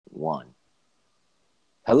1.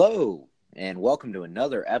 Hello, and welcome to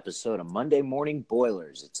another episode of Monday Morning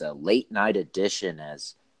Boilers. It's a late night edition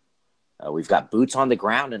as we've got boots on the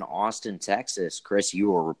ground in Austin, Texas. Chris,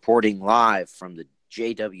 you are reporting live from the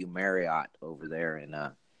JW Marriott over there in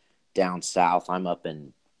down south. I'm up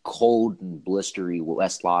in cold and blistery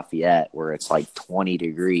West Lafayette where it's like 20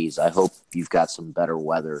 degrees. I hope you've got some better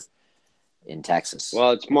weather in Texas.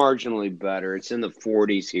 Well, it's marginally better. It's in the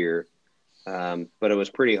 40s here, but it was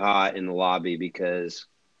pretty hot in the lobby because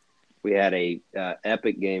we had a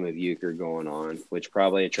epic game of euchre going on, which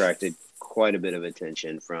probably attracted quite a bit of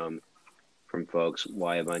attention from folks.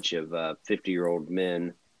 Why a bunch of 50-year-old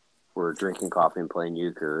men were drinking coffee and playing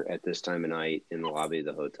euchre at this time of night in the lobby of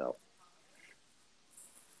the hotel.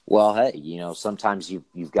 Well, hey, sometimes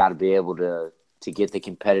you've got to be able to get the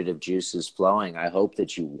competitive juices flowing. I hope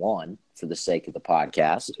that you won for the sake of the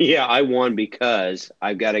podcast. Yeah, I won because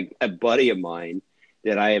I've got a buddy of mine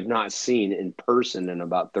that I have not seen in person in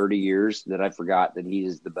about 30 years that I forgot that he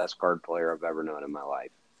is the best card player I've ever known in my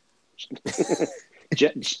life.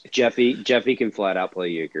 Jeffy can flat out play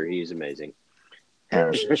euchre. He's amazing.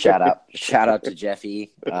 Shout out to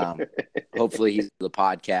Jeffy. Hopefully he's the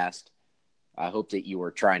podcast. I hope that you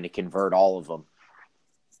were trying to convert all of them,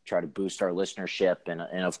 try to boost our listenership. And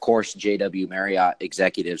of course, JW Marriott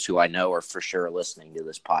executives who I know are for sure listening to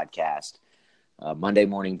this podcast. Monday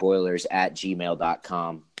Morning Boilers at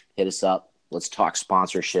gmail.com. Hit us up. Let's talk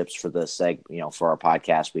sponsorships for the for our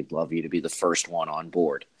podcast. We'd love you to be the first one on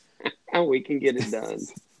board. We can get it done.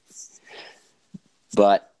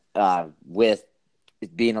 But with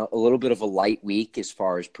it being a little bit of a light week as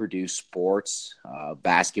far as Purdue sports,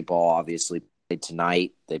 basketball obviously played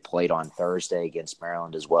tonight. They played on Thursday against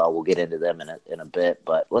Maryland as well. We'll get into them in a bit.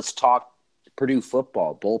 But let's talk Purdue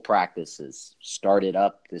football. Bowl practices started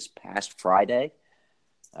up this past Friday.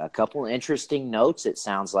 A couple of interesting notes, it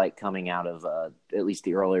sounds like, coming out of at least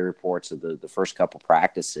the early reports of the first couple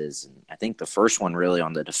practices. And I think the first one really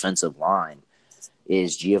on the defensive line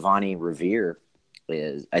is Giovanni Revere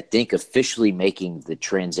is, I think, officially making the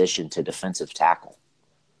transition to defensive tackle.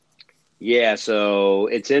 Yeah, so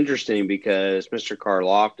it's interesting because young Mr.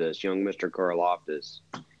 Karloftis,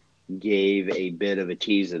 gave a bit of a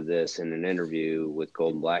tease of this in an interview with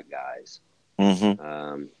Golden Black Guys,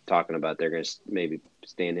 talking about they're going to maybe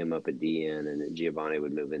stand him up at DN and then Giovanni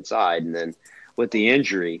would move inside. And then with the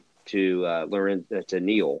injury to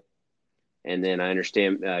Neal, and then I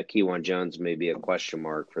understand Keywan Jones may be a question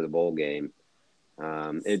mark for the bowl game.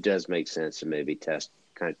 It does make sense to maybe test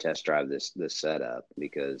drive this setup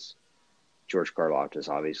because George Karloftis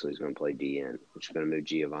obviously is going to play DN, which is going to move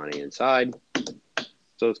Giovanni inside.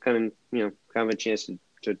 So it's kind of a chance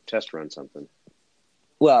to test run something.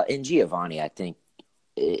 Well, in Giovanni, I think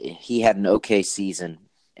he had an okay season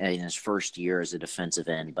in his first year as a defensive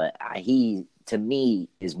end, but he, to me,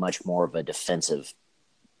 is much more of a defensive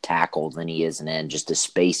tackle than he is an end, just a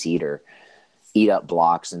space eater, eat up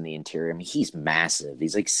blocks in the interior. I mean, he's massive.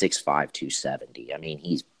 He's like 6'5", 270. I mean,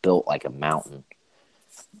 he's built like a mountain.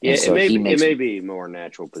 Yeah, so it may be a more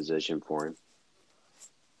natural position for him.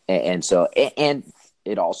 And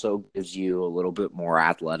it also gives you a little bit more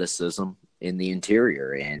athleticism in the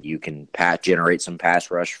interior, and you can generate some pass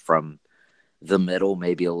rush from the middle,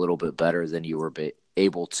 maybe a little bit better than you were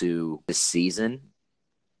able to this season.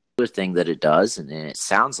 The thing that it does, and it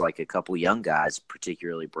sounds like a couple young guys,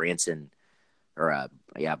 particularly Branson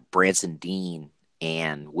Dean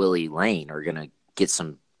and Willie Lane, are going to get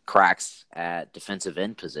some cracks at defensive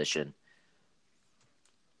end position.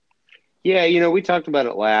 Yeah, we talked about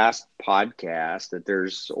it last podcast that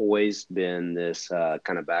there's always been this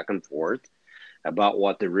kind of back and forth about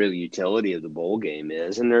what the real utility of the bowl game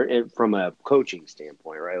is. And from a coaching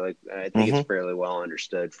standpoint, right? Like I think it's fairly well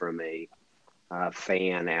understood from a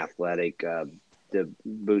fan athletic the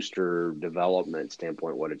booster development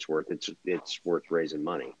standpoint what it's worth. It's worth raising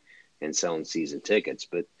money and selling season tickets.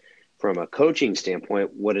 But from a coaching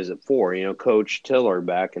standpoint, what is it for? Coach Tiller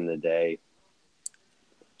back in the day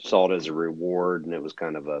saw it as a reward, and it was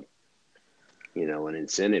kind of an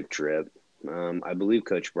incentive trip. I believe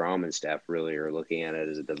Coach Brom and staff really are looking at it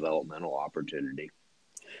as a developmental opportunity.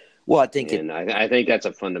 Well, I think I think that's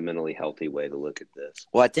a fundamentally healthy way to look at this.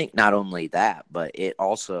 Well, I think not only that, but it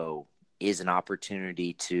also is an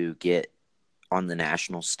opportunity to get on the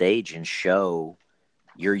national stage and show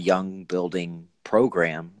your young building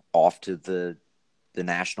program off to the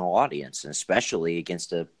national audience, and especially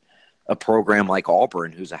against a program like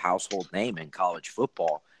Auburn, who's a household name in college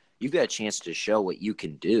football. You've got a chance to show what you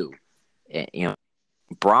can do. And,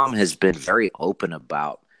 Brom has been very open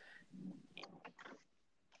about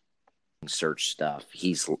search stuff.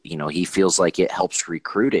 He feels like it helps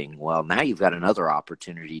recruiting. Well, now you've got another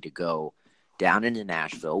opportunity to go down into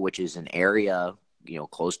Nashville, which is an area,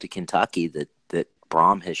 close to Kentucky that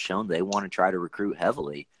Brom has shown they want to try to recruit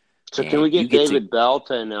heavily. So can we get David Bell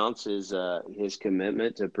to announce his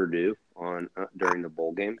commitment to Purdue on during the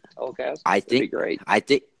bowl game telecast? That'd be great. I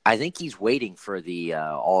think he's waiting for the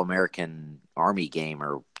All-American Army game,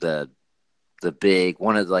 or the big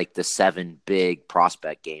one of the 7 big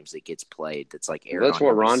prospect games that gets played. That's aired. That's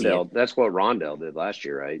what Rondell did last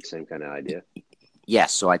year, right? Same kind of idea. Yeah.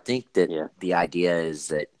 So I think that the idea is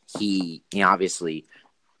that he obviously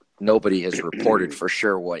nobody has reported for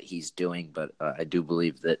sure what he's doing, but I do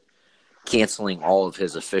believe that canceling all of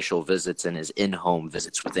his official visits and his in-home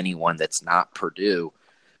visits with anyone that's not Purdue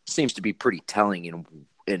seems to be pretty telling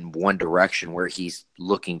in one direction, where he's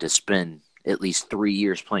looking to spend at least 3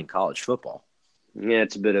 years playing college football. Yeah,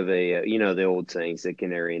 it's a bit of a the old sayings, the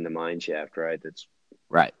canary in the mine shaft, right? That's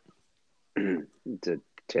right. It's a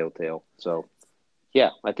telltale. So, yeah,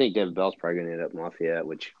 I think David Bell's probably going to end up in Lafayette,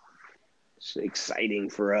 which is exciting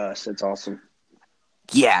for us. That's awesome.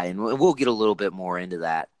 Yeah, and we'll get a little bit more into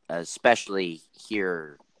that, especially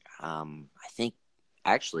here. I think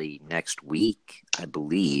actually next week, I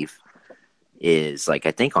believe, is I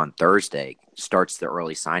think on Thursday starts the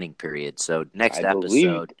early signing period. So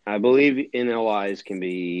episode, I believe NLIs can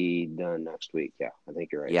be done next week. Yeah, I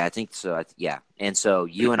think you're right. Yeah, I think so. Yeah, and so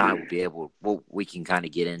you and I will be able. We can kind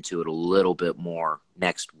of get into it a little bit more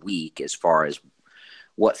next week as far as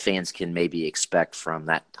what fans can maybe expect from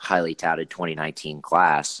that highly touted 2019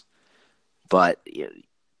 class. But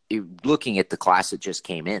looking at the class that just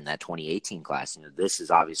came in, that 2018 class, this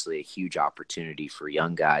is obviously a huge opportunity for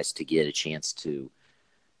young guys to get a chance to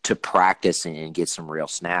practice and get some real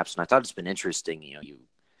snaps. And I thought it's been interesting,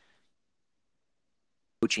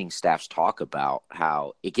 coaching staffs talk about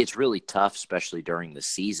how it gets really tough, especially during the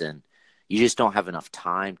season. You just don't have enough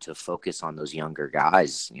time to focus on those younger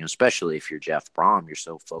guys, especially if you're Jeff Brom. You're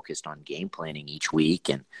so focused on game planning each week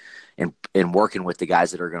and working with the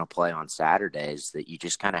guys that are going to play on Saturdays, that you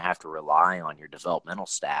just kind of have to rely on your developmental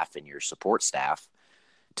staff and your support staff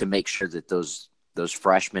to make sure that those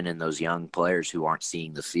freshmen and those young players who aren't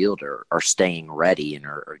seeing the field are staying ready and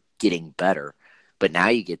are getting better. But now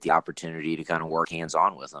you get the opportunity to kind of work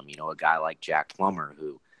hands-on with them. A guy like Jack Plummer,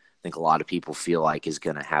 who I think a lot of people feel like is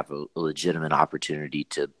going to have a legitimate opportunity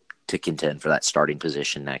to contend for that starting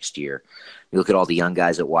position next year. You look at all the young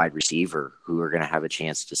guys at wide receiver who are going to have a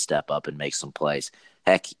chance to step up and make some plays.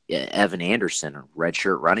 Heck, Evan Anderson, a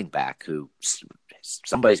redshirt running back, who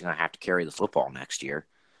somebody's going to have to carry the football next year.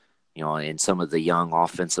 In some of the young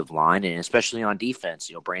offensive line, and especially on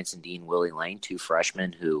defense, Branson Dean, Willie Lane, 2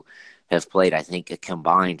 freshmen who have played, I think, a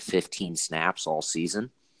combined 15 snaps all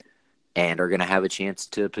season and are going to have a chance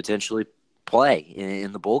to potentially play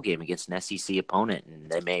in the bowl game against an SEC opponent. And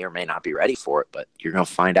they may or may not be ready for it, but you're going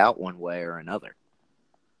to find out one way or another.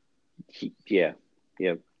 Yeah.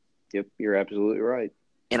 Yep. You're absolutely right.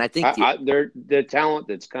 And I think the talent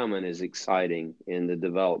that's coming is exciting, and the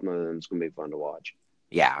development of them is going to be fun to watch.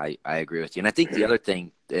 Yeah, I agree with you. And I think the other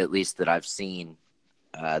thing, at least that I've seen,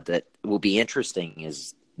 that will be interesting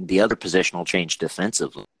is the other positional change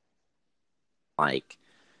defensively. Like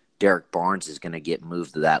Derek Barnes is going to get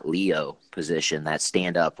moved to that Leo position, that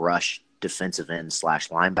stand-up rush defensive end /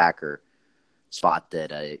 linebacker spot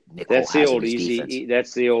that Nicole has in his defense.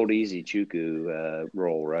 That's the old Easy Chukwu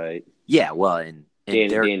role, right? Yeah, well, and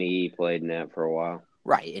Danny E played in that for a while.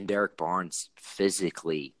 Right, and Derek Barnes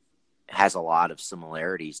physically has a lot of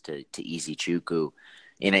similarities to Easy Chukwu,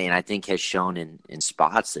 and I think has shown in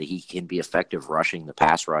spots that he can be effective rushing the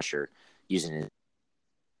pass rusher using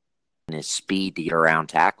his speed to get around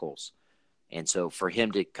tackles. And so for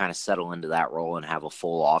him to kind of settle into that role and have a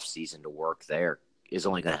full offseason to work there is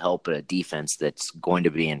only going to help a defense that's going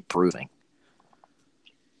to be improving.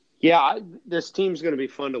 Yeah, this team's going to be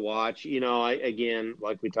fun to watch. Again,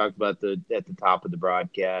 like we talked about at the top of the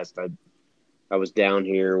broadcast, I was down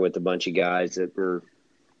here with a bunch of guys that were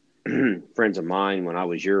friends of mine when I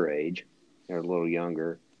was your age. They're a little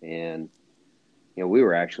younger. And, we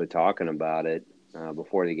were actually talking about it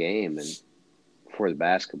before the game and before the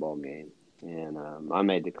basketball game. And I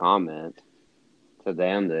made the comment to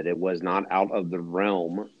them that it was not out of the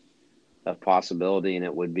realm of possibility, and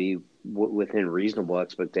it would be within reasonable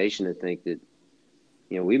expectation to think that,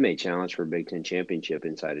 we may challenge for a Big Ten championship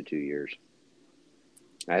inside of 2 years.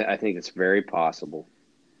 I think it's very possible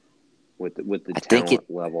with the talent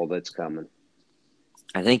level that's coming.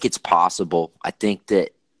 I think it's possible. I think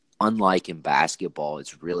that unlike in basketball,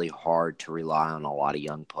 it's really hard to rely on a lot of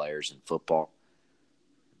young players in football.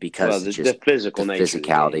 because it's just the physical the nature of the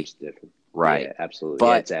game physicality. is different. Right. Yeah, absolutely. But,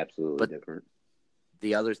 yeah, it's absolutely different.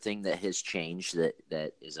 The other thing that has changed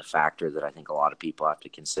that is a factor that I think a lot of people have to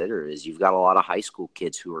consider is you've got a lot of high school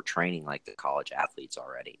kids who are training like the college athletes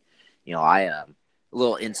already. A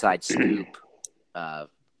little inside scoop.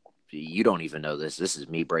 You don't even know this. This is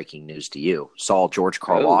me breaking news to you. Saw George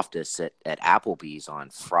Karloftis at Applebee's on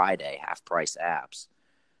Friday, half price apps.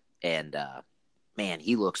 And, man,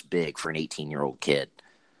 he looks big for an 18-year-old kid.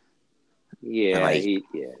 Yeah,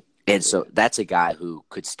 And so that's a guy who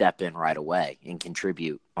could step in right away and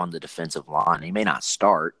contribute on the defensive line. He may not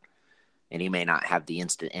start, and he may not have the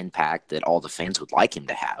instant impact that all the fans would like him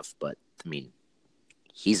to have. But, I mean,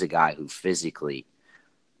 he's a guy who physically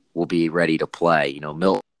will be ready to play.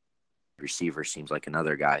 Milton, receiver, seems like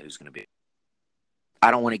another guy who's going to be. I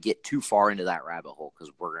don't want to get too far into that rabbit hole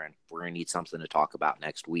because we're going to need something to talk about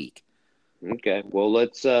next week. Okay. Well,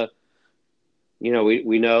 let's we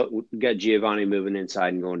know we got Giovanni moving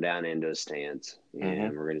inside and going down into a stance,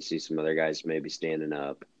 and we're going to see some other guys maybe standing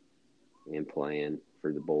up and playing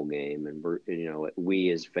for the bowl game, and we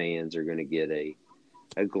as fans are going to get a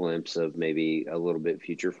glimpse of maybe a little bit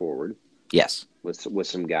future forward. Yes, with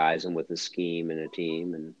some guys and with a scheme and a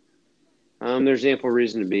team, and there's ample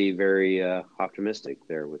reason to be very optimistic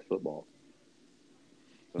there with football.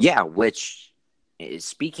 So. Yeah, which is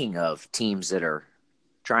speaking of teams that are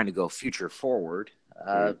trying to go future forward,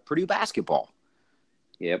 Purdue basketball.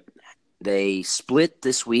 Yep. They split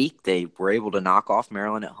this week. They were able to knock off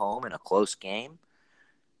Maryland at home in a close game,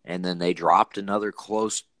 and then they dropped another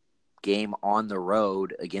close game on the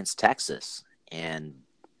road against Texas. And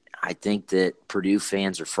I think that Purdue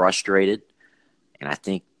fans are frustrated, and I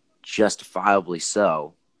think justifiably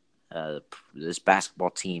so. This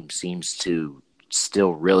basketball team seems to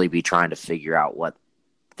still really be trying to figure out what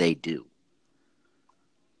they do.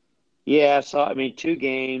 Yeah, so, 2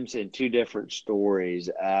 games and 2 different stories.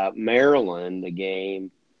 Maryland, the game,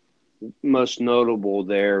 most notable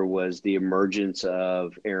there was the emergence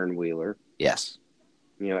of Aaron Wheeler. Yes.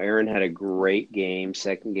 Aaron had a great game,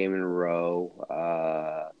 second game in a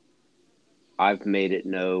row. I've made it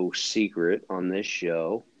no secret on this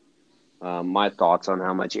show my thoughts on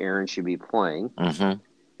how much Aaron should be playing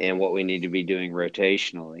and what we need to be doing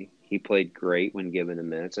rotationally. He played great when given the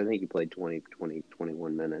minutes. I think he played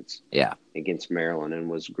 21 minutes against Maryland and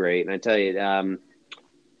was great. And I tell you,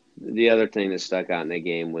 the other thing that stuck out in the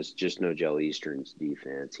game was just Nojel Eastern's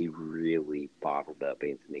defense. He really bottled up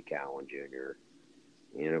Anthony Cowan Jr.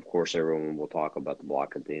 And, of course, everyone will talk about the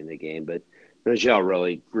block at the end of the game. But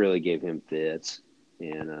Nojel really gave him fits.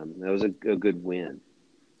 And that was a good win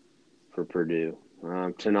for Purdue.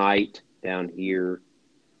 Tonight down here,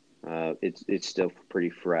 it's still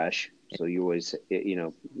pretty fresh, so you always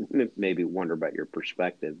maybe wonder about your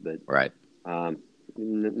perspective, but right,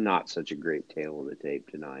 not such a great tale of the tape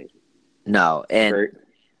tonight. No, and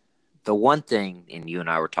the one thing, and you and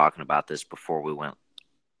I were talking about this before we went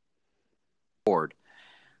forward,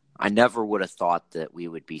 I never would have thought that we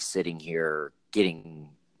would be sitting here getting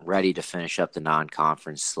ready to finish up the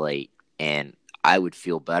non-conference slate, and I would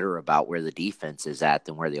feel better about where the defense is at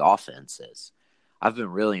than where the offense is. I've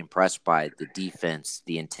been really impressed by the defense,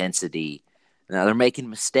 the intensity. Now, they're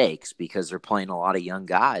making mistakes because they're playing a lot of young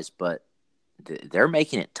guys, but they're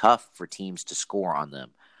making it tough for teams to score on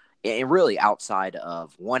them. And really outside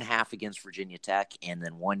of one half against Virginia Tech and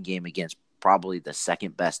then one game against probably the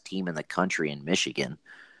second best team in the country in Michigan,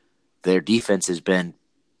 their defense has been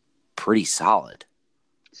pretty solid.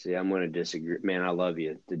 See, I'm going to disagree. Man, I love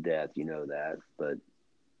you to death. You know that. But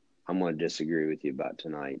I'm going to disagree with you about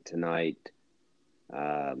tonight. Tonight,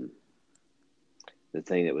 the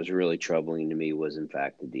thing that was really troubling to me was, in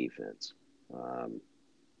fact, the defense.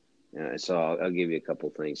 So I'll give you a couple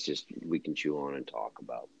things just we can chew on and talk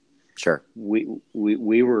about. Sure.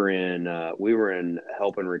 We were in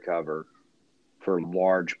help and recover for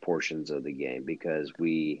large portions of the game because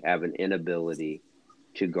we have an inability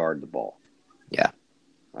to guard the ball. Yeah.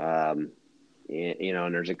 And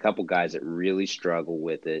there's a couple guys that really struggle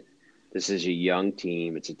with it. This is a young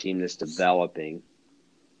team. It's a team that's developing.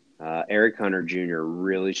 Eric Hunter Jr.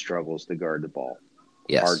 really struggles to guard the ball.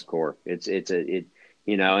 Yes. Hardcore.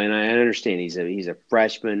 And I understand he's a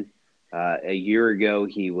freshman. A year ago,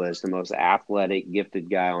 he was the most athletic, gifted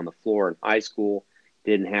guy on the floor in high school.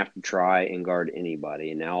 Didn't have to try and guard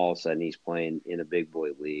anybody. And now all of a sudden he's playing in a big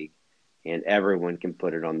boy league, and everyone can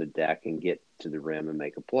put it on the deck and get to the rim and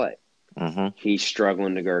make a play. Mm-hmm. He's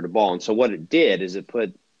struggling to guard the ball. And so what it did is it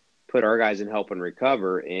put our guys in help and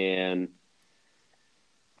recover. And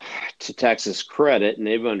to Texas' credit, and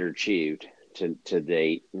they've underachieved to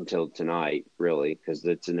date until tonight, really, because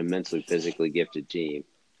it's an immensely physically gifted team.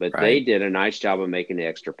 But they Right. did a nice job of making the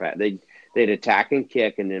extra pass. They'd attack and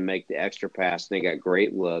kick and then make the extra pass. And they got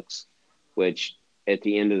great looks, which at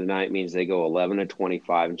the end of the night means they go 11 to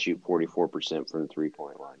 25 and shoot 44% from the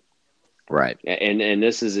 3-point line. Right. And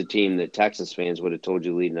this is a team that Texas fans would have told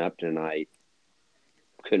you leading up tonight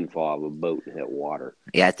couldn't fall out of a boat and hit water.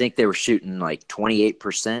 Yeah, I think they were shooting like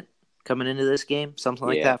 28% coming into this game, something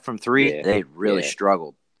like Yeah, that from three. yeah, They really yeah.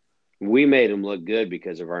 struggled. We made them look good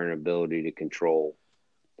because of our inability to control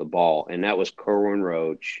the ball, and that was Kerwin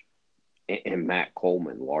Roach and Matt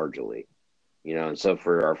Coleman largely. And so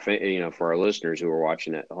for our listeners who are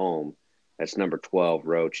watching at home, that's number 12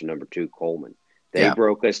 Roach and number 2 Coleman. They Yeah.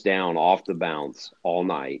 broke us down off the bounce all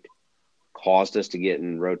night, caused us to get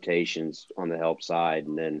in rotations on the help side,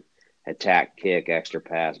 and then attack, kick, extra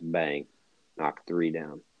pass, bang, knock 3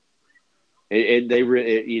 down.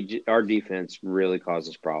 Our defense really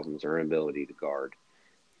causes problems. Our inability to guard.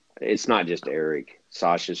 It's not just Eric.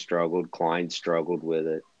 Sasha struggled. Klein struggled with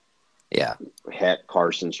it. Yeah. Heck,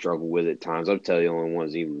 Carson struggled with it at times. I'll tell you, the only one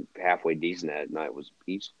who's even halfway decent at night was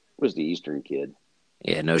the Eastern kid.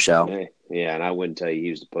 Yeah, no show. Yeah, and I wouldn't tell you he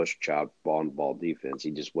was the push chop ball defense.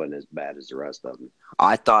 He just wasn't as bad as the rest of them.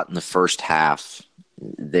 I thought in the first half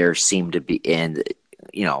there seemed to be, and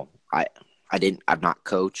I've not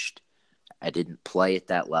coached. I didn't play at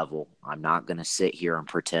that level. I'm not going to sit here and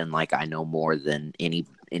pretend like I know more than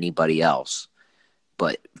anybody else.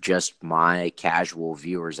 But just my casual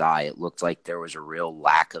viewer's eye, it looked like there was a real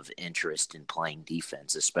lack of interest in playing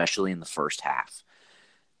defense, especially in the first half.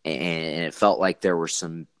 And it felt like there was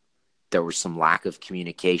some lack of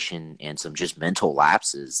communication and some just mental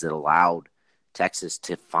lapses that allowed Texas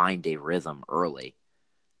to find a rhythm early.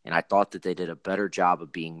 And I thought that they did a better job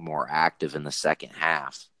of being more active in the second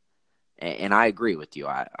half. And I agree with you.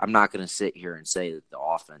 I'm not going to sit here and say that the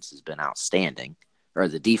offense has been outstanding, or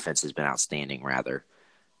the defense has been outstanding, rather.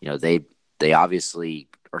 They obviously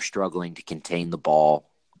are struggling to contain the ball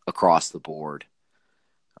across the board.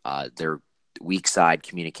 Their weak side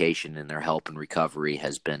communication and their help and recovery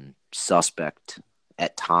has been suspect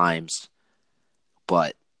at times,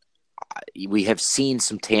 but we have seen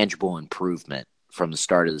some tangible improvement from the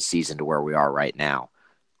start of the season to where we are right now.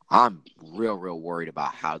 I'm real worried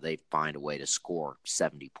about how they find a way to score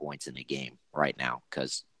 70 points in a game right now,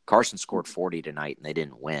 because Carson scored 40 tonight and they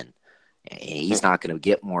didn't win. He's not going to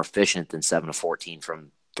get more efficient than 7 of 14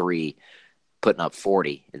 from 3, putting up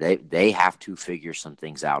 40. They have to figure some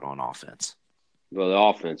things out on offense. Well, the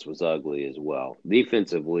offense was ugly as well.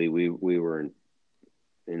 Defensively, we were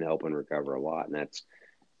in help and recover a lot, and that's,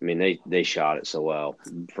 I mean, they shot it so well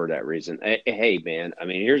for that reason. Hey, man, I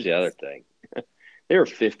mean, here's the other thing. They were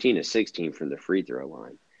 15 to 16 from the free throw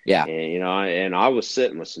line. Yeah. And I was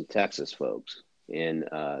sitting with some Texas folks, and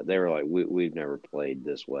they were like, we've never played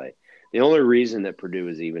this way. The only reason that Purdue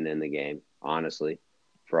is even in the game, honestly,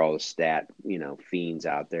 for all the stat, fiends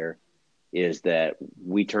out there, is that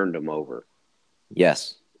we turned them over.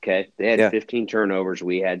 Yes. Okay. They had 15 turnovers.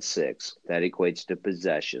 We had 6. That equates to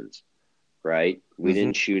possessions, right? We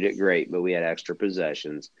didn't shoot it great, but we had extra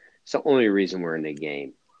possessions. It's the only reason we're in the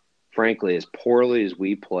game. Frankly, as poorly as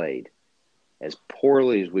we played,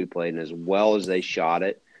 and as well as they shot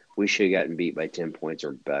it, we should have gotten beat by 10 points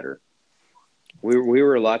or better. We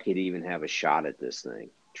were lucky to even have a shot at this thing,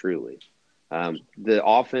 truly. The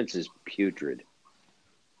offense is putrid.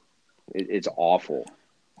 It's awful.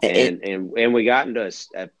 And we got into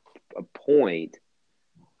a point,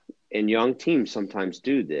 and young teams sometimes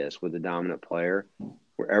do this with a dominant player,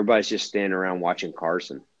 where everybody's just standing around watching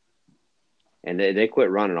Carson. And they quit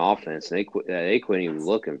running offense, and they quit even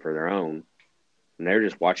looking for their own, and they're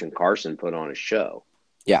just watching Carson put on a show.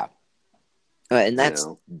 Yeah, and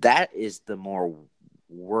that is the more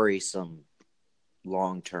worrisome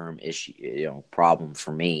long-term issue, problem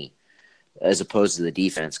for me, as opposed to the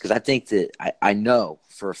defense, because I think that I know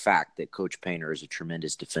for a fact that Coach Painter is a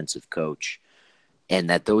tremendous defensive coach,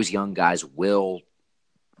 and that those young guys will,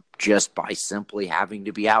 just by simply having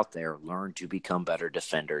to be out there, learn to become better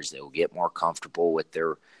defenders. They will get more comfortable with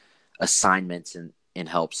their assignments in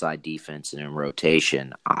help side defense and in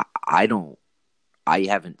rotation. I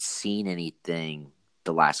haven't seen anything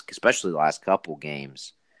especially the last couple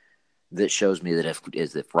games, that shows me that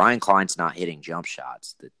if Ryan Klein's not hitting jump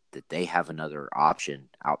shots, that they have another option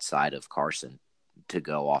outside of Carson to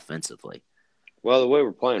go offensively. Well, the way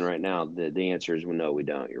we're playing right now, the answer is no, we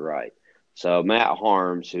don't. You're right. So Matt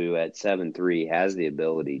Harms, who at 7'3" has the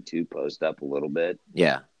ability to post up a little bit,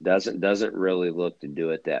 doesn't really look to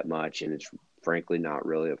do it that much, and it's frankly not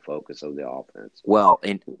really a focus of the offense. Well,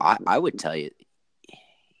 and I would tell you,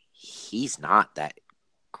 he's not that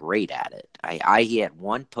great at it. He had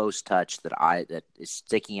one post touch that is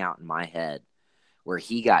sticking out in my head where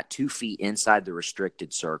he got 2 feet inside the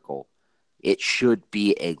restricted circle. It should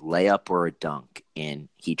be a layup or a dunk, and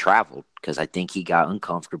he traveled because I think he got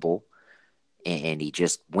uncomfortable and he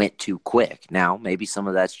just went too quick. Now, maybe some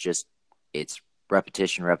of that's just it's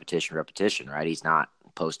repetition, right? He's not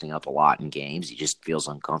posting up a lot in games. He just feels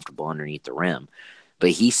uncomfortable underneath the rim.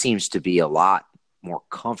 But he seems to be a lot more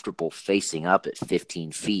comfortable facing up at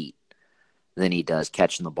 15 feet than he does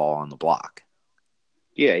catching the ball on the block.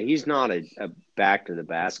 Yeah, he's not a back to the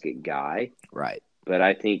basket guy. Right. But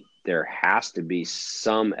I think there has to be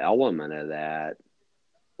some element of that,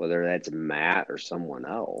 whether that's Matt or someone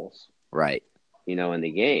else. Right. In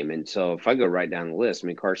the game. And so if I go right down the list, I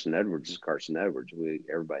mean, Carson Edwards is Carson Edwards.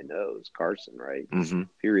 Everybody knows Carson, right? Mm-hmm.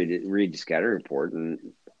 If you read the scouting report, and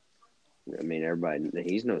I mean, everybody,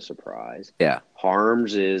 he's no surprise. Yeah.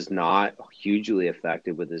 Harms is not hugely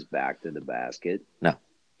effective with his back to the basket. No.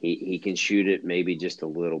 He can shoot it maybe just a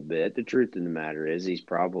little bit. The truth of the matter is he's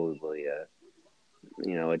probably a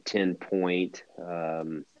 10-point,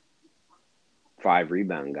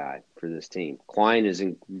 5-rebound guy for this team. Klein is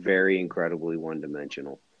very incredibly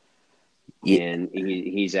one-dimensional. Yeah. And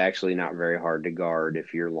he's actually not very hard to guard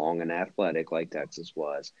if you're long and athletic like Texas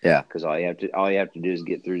was. Yeah. Because all you have to do is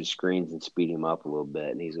get through the screens and speed him up a little bit,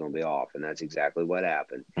 and he's going to be off. And that's exactly what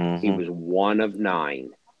happened. Mm-hmm. He was 1 of 9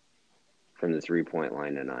 from the 3-point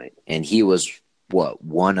line tonight. And he was,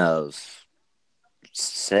 1 of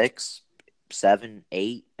 6, 7,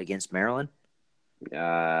 8 against Maryland?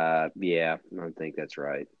 Yeah, I think that's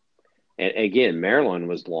right. And again, Maryland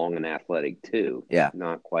was long and athletic too. Yeah.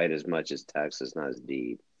 Not quite as much as Texas, not as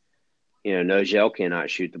deep. Nojel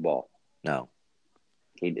cannot shoot the ball. No.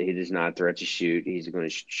 He does not threat to shoot. He's going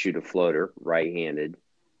to shoot a floater right-handed.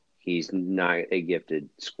 He's not a gifted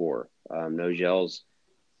scorer. Nojel's,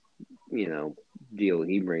 deal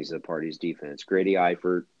he brings to the party is defense. Grady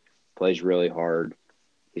Eifert plays really hard.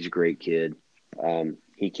 He's a great kid.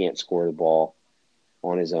 He can't score the ball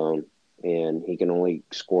on his own, and he can only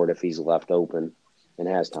score it if he's left open and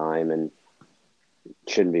has time and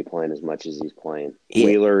shouldn't be playing as much as he's playing. Yeah.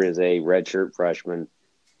 Wheeler is a redshirt freshman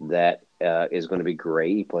that is going to be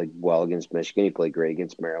great. He played well against Michigan. He played great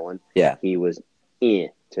against Maryland. Yeah. He was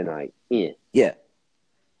tonight. Yeah.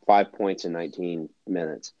 5 points in 19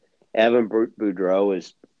 minutes. Evan Boudreau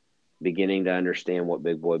is beginning to understand what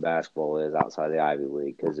big boy basketball is outside the Ivy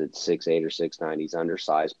League because it's 6'8" or 6'9". He's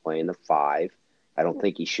undersized playing the 5. I don't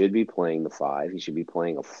think he should be playing the 5. He should be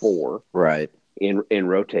playing a 4. Right. In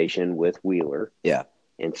rotation with Wheeler. Yeah.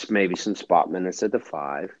 And maybe some spot minutes at the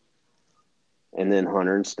 5. And then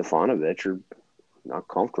Hunter and Stefanovic are not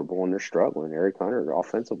comfortable and they're struggling. Eric Hunter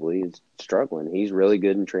offensively is struggling. He's really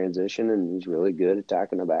good in transition and he's really good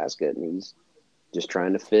attacking the basket and he's just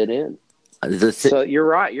trying to fit in. So you're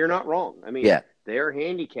right. You're not wrong. I mean, they're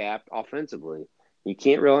handicapped offensively. You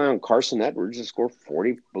can't rely on Carson Edwards to score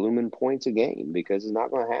 40 blooming points a game because it's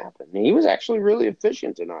not going to happen. And he was actually really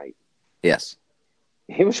efficient tonight. Yes.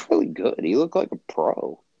 He was really good. He looked like a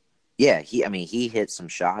pro. Yeah, he hit some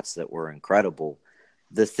shots that were incredible.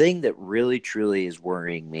 The thing that really, truly is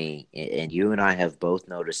worrying me, and you and I have both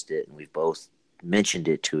noticed it, and we've both mentioned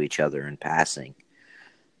it to each other in passing,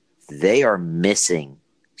 they are missing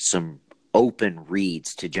some open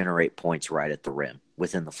reads to generate points right at the rim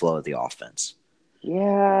within the flow of the offense.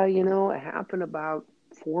 Yeah, it happened about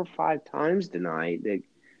 4 or 5 times tonight. The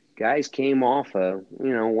guys came off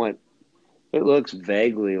what it looks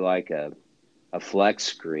vaguely like a flex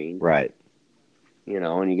screen. Right.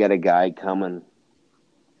 And you got a guy coming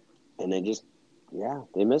and they just,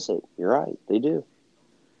 they miss it. You're right. They do.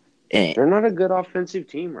 And they're not a good offensive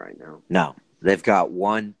team right now. No. They've got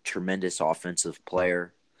one tremendous offensive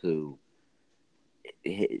player who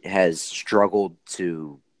has struggled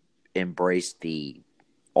to embrace the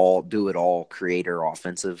all-do-it-all creator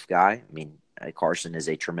offensive guy. I mean, Carson is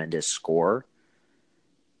a tremendous scorer,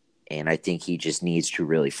 and I think he just needs to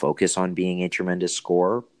really focus on being a tremendous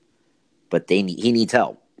scorer. But he needs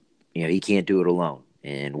help. He can't do it alone.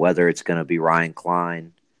 And whether it's going to be Ryan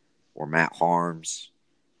Klein or Matt Harms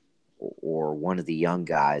or one of the young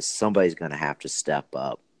guys, somebody's going to have to step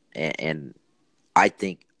up. And I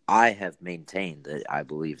think I have maintained that I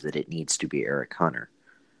believe that it needs to be Eric Hunter.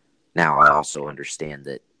 Now, I also understand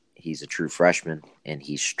that he's a true freshman and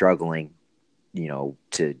he's struggling,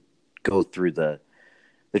 to go through the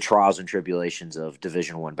trials and tribulations of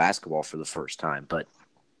Division I basketball for the first time. But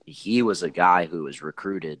he was a guy who was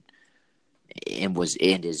recruited and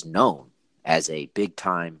is known as a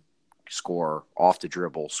big-time scorer, off the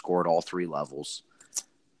dribble, scored all 3 levels.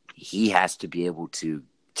 He has to be able to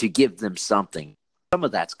give them something some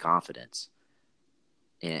of that's confidence.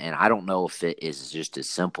 And I don't know if it is just as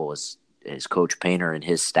simple as Coach Painter and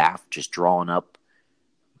his staff just drawing up,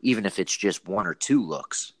 even if it's just one or two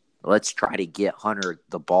looks. Let's try to get Hunter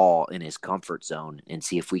the ball in his comfort zone and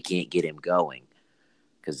see if we can't get him going.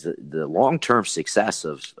 Because the long-term success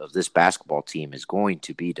of this basketball team is going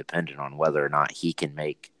to be dependent on whether or not he can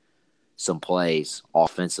make some plays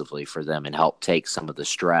offensively for them and help take some of the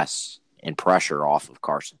stress and pressure off of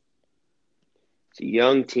Carson. It's a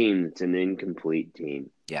young team. It's an incomplete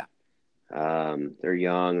team. Yeah. They're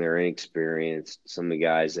young. They're inexperienced. Some of the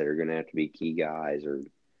guys that are going to have to be key guys are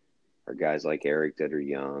guys like Eric that are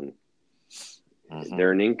young. Mm-hmm.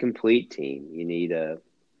 They're an incomplete team. You need a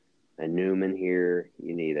Newman here.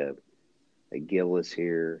 You need a Gillis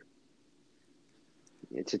here.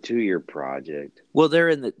 It's a 2-year project. Well, they're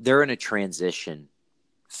in a transition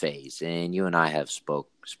phase, and you and I have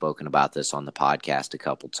spoken about this on the podcast a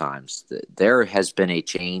couple times. There has been a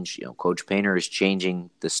change. Coach Painter is changing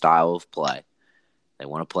the style of play. They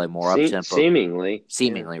want to play more up-tempo. Seemingly,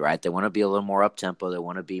 yeah. Right? They want to be a little more up-tempo. They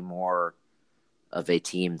want to be more of a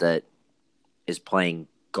team that is playing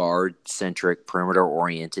guard-centric,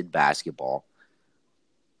 perimeter-oriented basketball,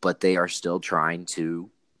 but they are still trying to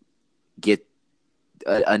get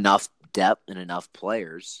enough depth and enough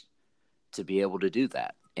players to be able to do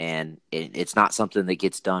that. And it's not something that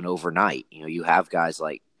gets done overnight. You have guys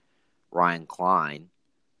like Ryan Klein,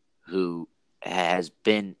 who has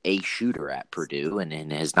been a shooter at Purdue and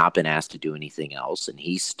has not been asked to do anything else. And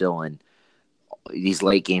he's still in these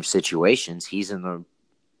late game situations. He's in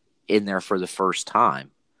there for the first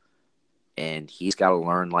time. And he's got to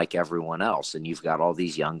learn like everyone else. And you've got all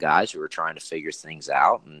these young guys who are trying to figure things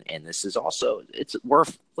out. And this is also let's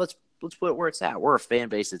put it where it's at. We're a fan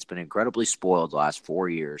base that's been incredibly spoiled the last 4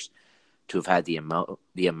 years to have had the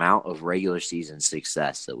amount of regular season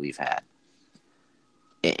success that we've had.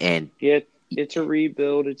 And it's a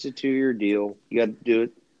rebuild. It's a 2-year deal. You got to do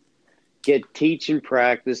it. Teach and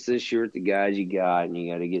practice this year with the guys you got, and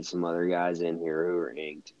you got to get some other guys in here who are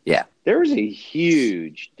inked. Yeah. There's a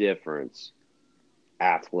huge difference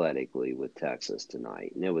athletically with Texas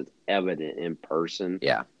tonight, and it was evident in person.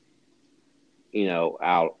 Yeah.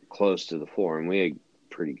 Out close to the floor, and we had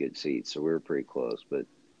pretty good seats, so we were pretty close. But,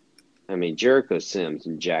 I mean, Jericho Sims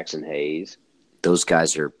and Jackson Hayes. Those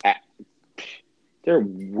guys are – they're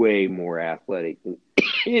way more athletic than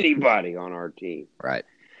anybody on our team. Right.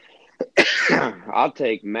 I'll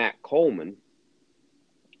take Matt Coleman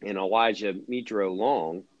and Elijah Mitro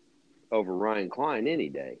Long over Ryan Klein any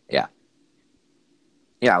day. Yeah.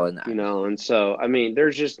 Yeah. And so, I mean,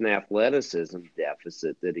 there's just an athleticism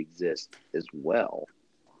deficit that exists as well.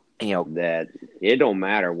 That it don't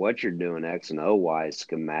matter what you're doing X and O wise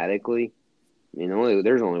schematically. I mean,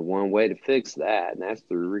 there's only one way to fix that, and that's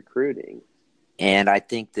through recruiting. And I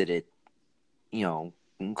think that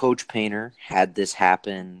Coach Painter had this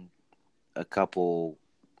happen a couple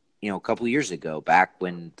years ago, back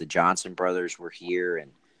when the Johnson brothers were here,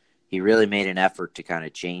 and he really made an effort to kind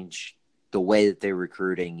of change the way that they were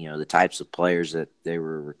recruiting, the types of players that they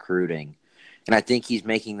were recruiting. And I think he's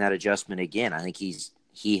making that adjustment again. I think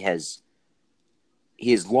he has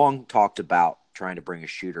long talked about trying to bring a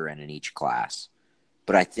shooter in each class.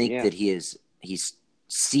 But I think that he's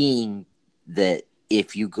seeing that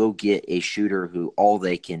if you go get a shooter who all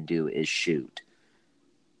they can do is shoot,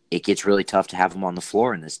 it gets really tough to have them on the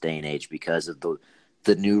floor in this day and age because of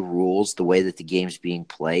the new rules, the way that the game's being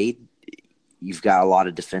played. You've got a lot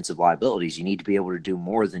of defensive liabilities. You need to be able to do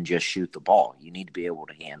more than just shoot the ball. You need to be able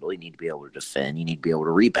to handle. You need to be able to defend. You need to be able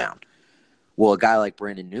to rebound. Well, a guy like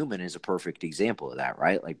Brandon Newman is a perfect example of that,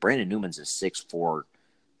 right? Like Brandon Newman's a 6'4"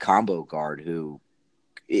 combo guard who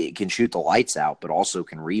can shoot the lights out, but also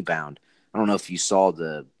can rebound. I don't know if you saw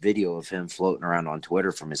the video of him floating around on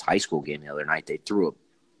Twitter from his high school game the other night. They threw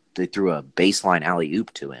a baseline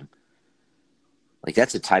alley-oop to him. Like,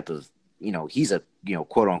 that's a type of, he's a,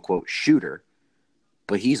 quote-unquote shooter,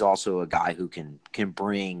 but he's also a guy who can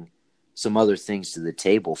bring some other things to the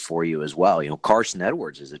table for you as well. Carson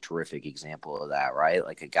Edwards is a terrific example of that, right?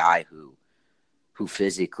 Like a guy who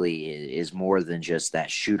physically is more than just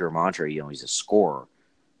that shooter mantra. He's a scorer.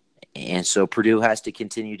 And so Purdue has to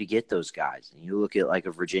continue to get those guys. And you look at like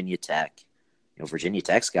a Virginia Tech. Virginia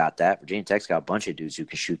Tech's got that. Virginia Tech's got a bunch of dudes who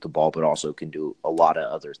can shoot the ball, but also can do a lot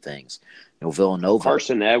of other things. Villanova.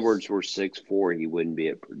 Carson Edwards were 6'4", he wouldn't be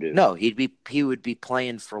at Purdue. No, he would be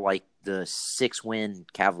playing for like the 6-win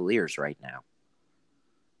Cavaliers right now.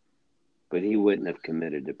 But he wouldn't have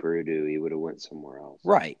committed to Purdue. He would have went somewhere else.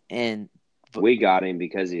 Right. We got him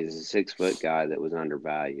because he's a 6-foot guy that was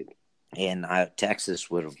undervalued. And Texas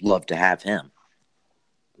would have loved to have him.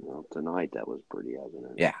 Well, tonight that was pretty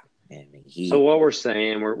evident. Yeah. I mean, So what we're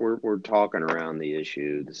saying, we're talking around the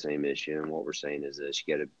issue, the same issue, and what we're saying is this: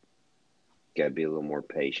 you got to be a little more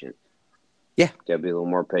patient. Yeah, got to be a little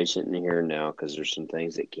more patient in the here and now because there's some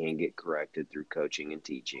things that can get corrected through coaching and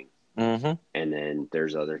teaching, mm-hmm. and then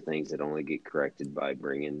there's other things that only get corrected by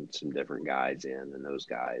bringing some different guys in, and those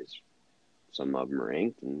guys, some of them are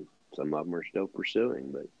inked, and some of them are still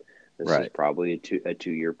pursuing, but this is probably a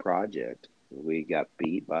 2-year project. We got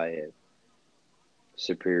beat by a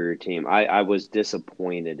superior team. I was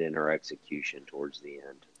disappointed in our execution towards the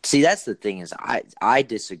end. See, that's the thing is I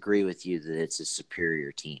disagree with you that it's a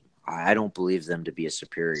superior team. I don't believe them to be a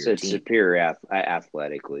superior So it's team. superior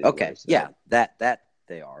athletically. Okay, yeah, that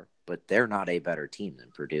they are, but they're not a better team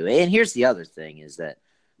than Purdue. And here's the other thing is that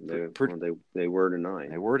they were tonight.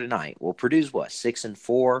 They were tonight. Well, Purdue's what,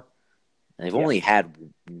 6-4? And they've only had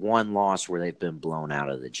one loss where they've been blown out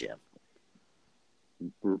of the gym.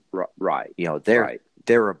 Right. You know,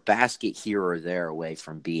 they're a basket here or there away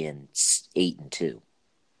from being 8-2.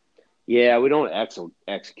 Yeah, we don't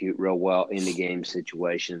execute real well in the game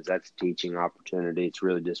situations. That's a teaching opportunity. It's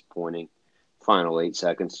really disappointing. Final 8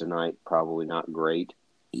 seconds tonight, probably not great.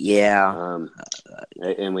 Yeah.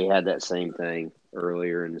 And we had that same thing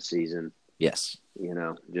earlier in the season. Yes. You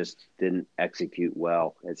know, just didn't execute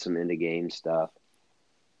well at some end of game stuff.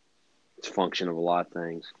 It's a function of a lot of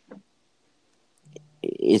things.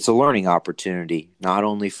 It's a learning opportunity, not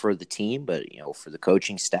only for the team, but, you know, for the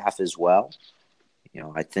coaching staff as well. You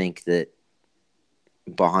know, I think that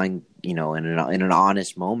behind, you know, in an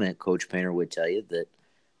honest moment, Coach Painter would tell you that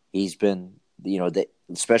he's been, you know, that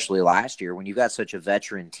especially last year when you got such a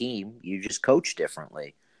veteran team, you just coach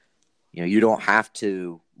differently. You know, you don't have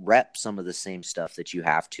to rep some of the same stuff that you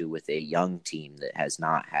have to with a young team that has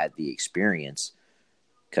not had the experience.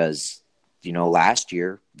 Because, you know, last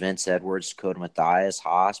year, Vince Edwards, Dakota Mathias,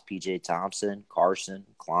 Haas, P.J. Thompson, Carson,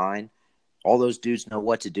 Klein, all those dudes know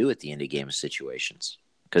what to do at the end of game situations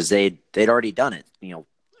because they'd already done it, you know,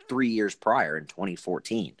 3 years prior in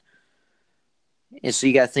 2014. And so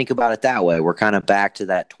you got to think about it that way. We're kind of back to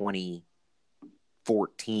that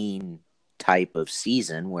 2014 type of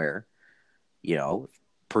season where, you know,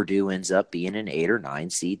 Purdue ends up being an 8 or 9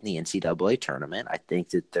 seed in the NCAA tournament. I think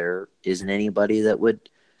that there isn't anybody that would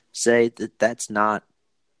say that that's not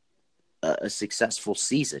a successful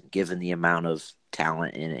season given the amount of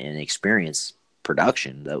talent and experience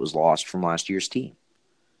production that was lost from last year's team.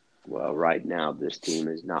 Well, right now this team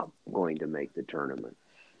is not going to make the tournament.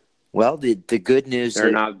 Well, the good news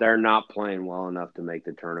they're not playing well enough to make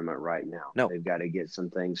the tournament right now. No. They've got to get some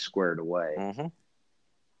things squared away,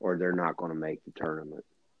 or they're not going to make the tournament.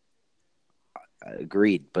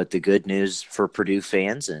 Agreed, but the good news for Purdue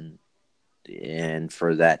fans and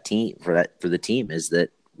for that team for the team is that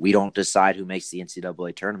we don't decide who makes the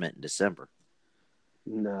NCAA tournament in December.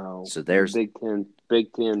 No. So there's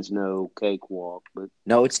Big Ten's no cakewalk, but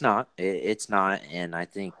no, it's not. It's not, and I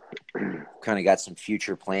think kind of got some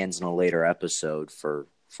future plans in a later episode for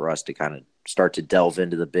us to kind of start to delve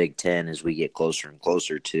into the Big Ten as we get closer and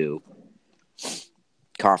closer to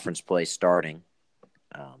conference play starting.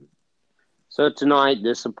 So tonight,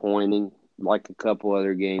 disappointing, like a couple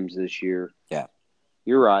other games this year. Yeah,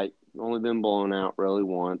 you're right. Only been blown out really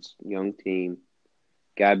once. Young team,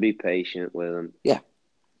 got to be patient with them. Yeah.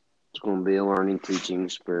 It's going to be a learning, teaching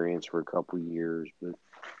experience for a couple of years, but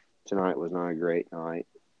tonight was not a great night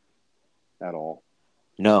at all.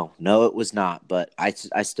 No, it was not. But I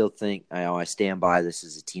still think I stand by this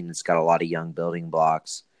as a team that's got a lot of young building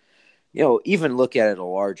blocks. You know, even look at it a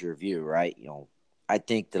larger view, right? You know, I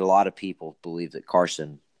think that a lot of people believe that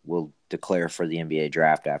Carson will declare for the NBA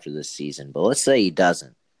draft after this season. But let's say he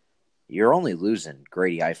doesn't. You're only losing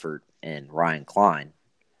Grady Eifert and Ryan Klein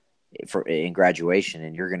in graduation,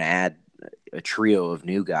 and you're going to add a trio of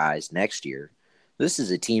new guys next year. This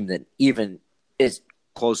is a team that even as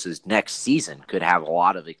close as next season could have a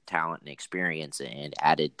lot of talent and experience and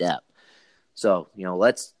added depth. So, you know,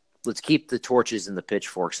 let's keep the torches and the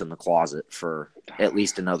pitchforks in the closet for at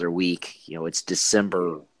least another week. You know, it's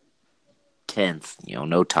December 10th, you know,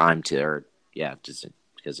 no time to, just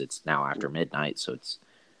because it's now after midnight. So it's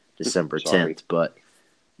December 10th, but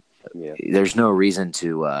there's no reason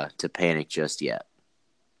to panic just yet.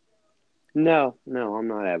 No, I'm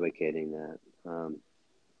not advocating that.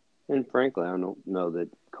 And frankly, I don't know that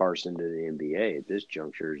Carson to the NBA at this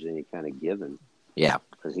juncture is any kind of given. Yeah.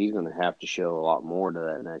 Because he's going to have to show a lot more to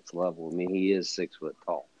that next level. I mean, he is 6 foot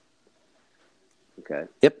tall. Okay.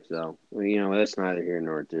 Yep. So, you know, that's neither here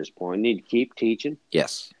nor at this point. You need to keep teaching.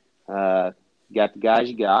 Yes. Got the guys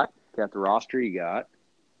you got the roster you got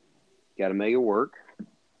to make it work.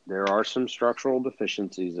 there are some structural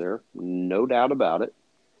deficiencies there, no doubt about it.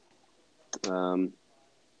 And,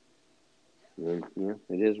 yeah,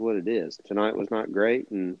 it is what it is. Tonight was not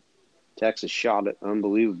great, and Texas shot it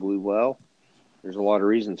unbelievably well. There's a lot of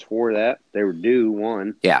reasons for that. They were due,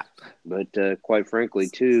 one. Yeah. But quite frankly,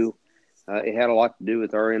 two, it had a lot to do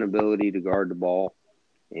with our inability to guard the ball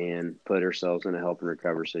and put ourselves in a help and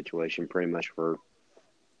recover situation pretty much for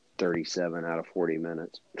 37 out of 40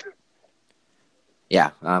 minutes.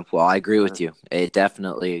 Yeah, well, I agree with you. It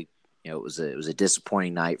definitely, it was a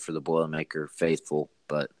disappointing night for the Boilermaker faithful,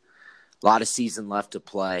 but a lot of season left to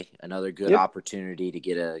play. Another good opportunity to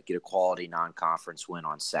get a quality non-conference win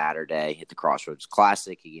on Saturday at the Crossroads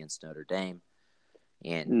Classic against Notre Dame.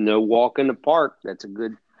 And no walk in the park. That's a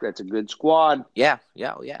good squad. Yeah,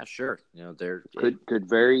 sure. Could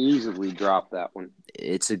very easily drop that one.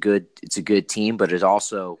 It's a good team, but it's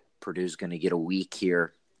also Purdue's going to get a week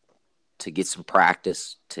here to get some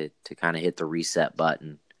practice to kind of hit the reset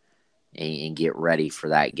button and get ready for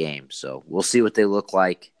that game. So we'll see what they look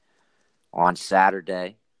like on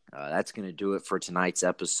Saturday. That's going to do it for tonight's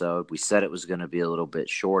episode. We said it was going to be a little bit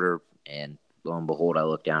shorter, and lo and behold, I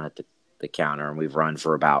looked down at the counter, and we've run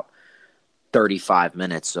for about 35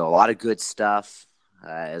 minutes. So a lot of good stuff.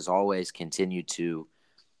 As always, continue to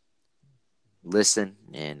listen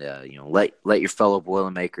and let your fellow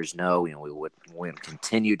Boilermakers know. We would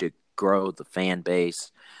continue to grow the fan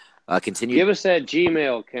base. Give us that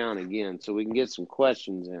Gmail account again so we can get some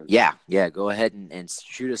questions in. Yeah. Go ahead and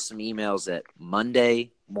shoot us some emails at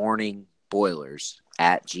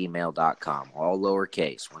mondaymorningboilers@gmail.com. All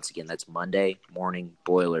lowercase. Once again, that's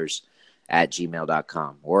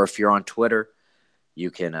mondaymorningboilers@gmail.com. Or if you're on Twitter, you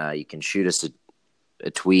can shoot us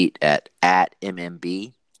a tweet at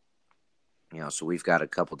 @MMB. So we've got a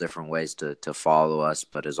couple different ways to follow us.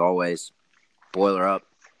 But as always, boiler up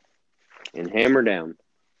and hammer down.